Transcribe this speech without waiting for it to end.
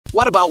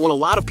What about when a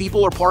lot of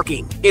people are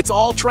parking? It's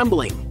all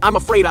trembling. I'm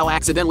afraid I'll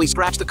accidentally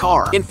scratch the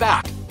car. In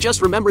fact,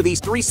 just remember these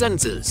 3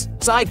 sentences.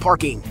 Side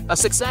parking, a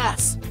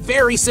success.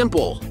 Very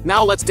simple.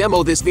 Now let's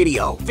demo this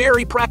video.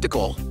 Very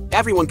practical.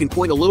 Everyone can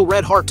point a little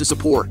red heart to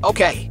support.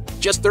 Okay,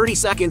 just 30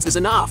 seconds is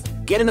enough.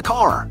 Get in the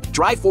car.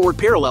 Drive forward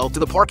parallel to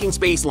the parking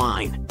space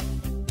line.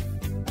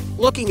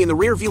 Looking in the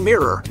rearview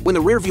mirror, when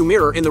the rearview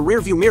mirror in the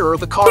rearview mirror of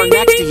the car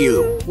next to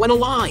you. When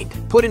aligned,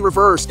 put in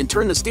reverse and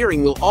turn the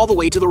steering wheel all the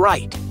way to the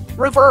right.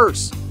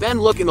 Reverse. Then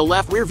look in the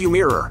left rearview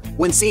mirror.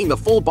 When seeing the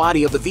full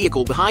body of the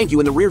vehicle behind you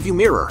in the rearview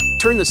mirror,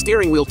 turn the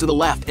steering wheel to the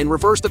left and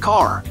reverse the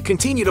car.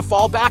 Continue to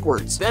fall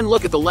backwards. Then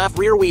look at the left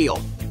rear wheel.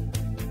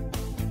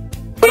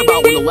 What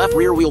about when the left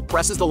rear wheel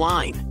presses the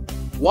line?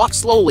 Walk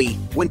slowly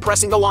when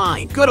pressing the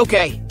line. Good,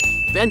 okay.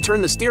 Then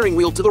turn the steering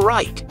wheel to the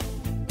right.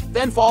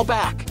 Then fall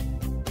back.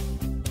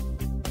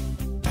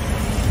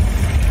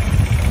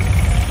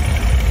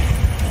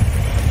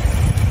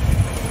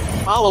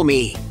 Follow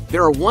me.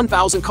 There are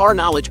 1,000 car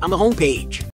knowledge on the homepage.